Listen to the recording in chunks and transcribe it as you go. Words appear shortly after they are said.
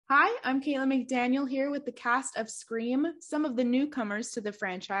Hi, I'm Caitlynn McDaniel here with the cast of Scream, some of the newcomers to the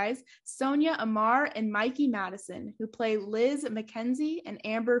franchise, Sonia, Ammar, and Mikey Madison, who play Liz Mackenzie and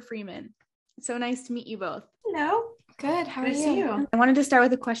Amber Freeman. It's so nice to meet you both. Hello. Good. How are Good to see you? you. I wanted to start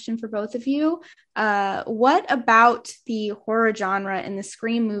with a question for both of you. What about the horror genre in the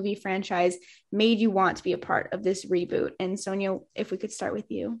Scream movie franchise made you want to be a part of this reboot? And Sonia, if we could start with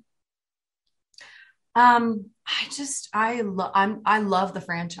you. I love the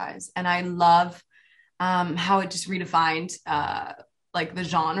franchise, and I love how it just redefined like the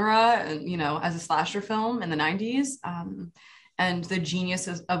genre, and as a slasher film in the 90s, and the genius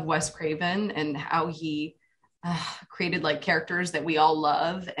of Wes Craven and how he created like characters that we all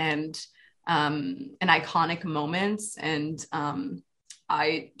love, and iconic moments. And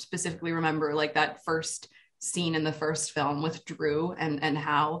I specifically remember like that first scene in the first film with Drew, and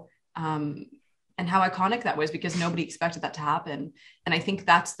how iconic that was, because nobody expected that to happen. And I think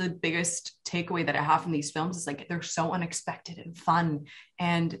that's the biggest takeaway that I have from these films, is like they're so unexpected and fun,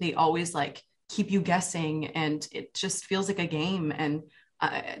 and they always like keep you guessing, and it just feels like a game. And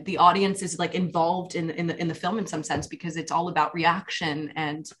the audience is like involved in the film in some sense, because it's all about reaction.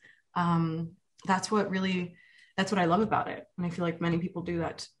 And that's what I love about it, and I feel like many people do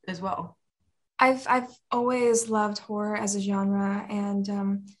that as well. I've always loved horror as a genre,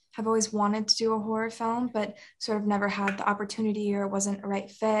 and have always wanted to do a horror film, but sort of never had the opportunity, or it wasn't a right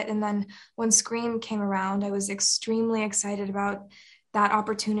fit. And then when Scream came around, I was extremely excited about that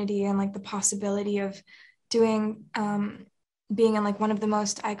opportunity and like the possibility of doing being in like one of the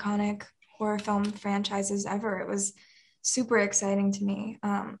most iconic horror film franchises ever. It was super exciting to me.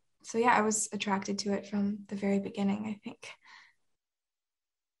 So yeah, I was attracted to it from the very beginning, I think.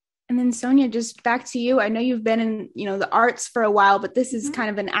 And then Sonia, just back to you. I know you've been in, the arts for a while, but this is kind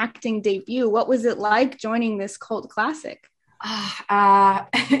of an acting debut. What was it like joining this cult classic? I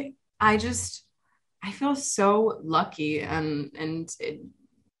feel so lucky, and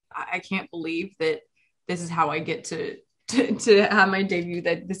I can't believe that this is how I get to have my debut.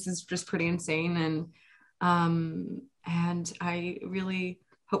 That this is just pretty insane, and I really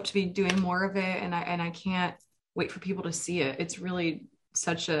hope to be doing more of it, and I can't wait for people to see it. It's really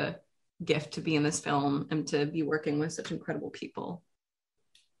such a gift to be in this film and to be working with such incredible people.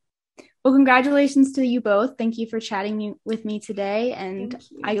 Well, congratulations to you both. Thank you for chatting with me today, and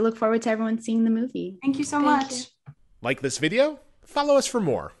I look forward to everyone seeing the movie. Thank you so Thank much. you. Like this video? Follow us for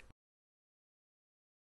more.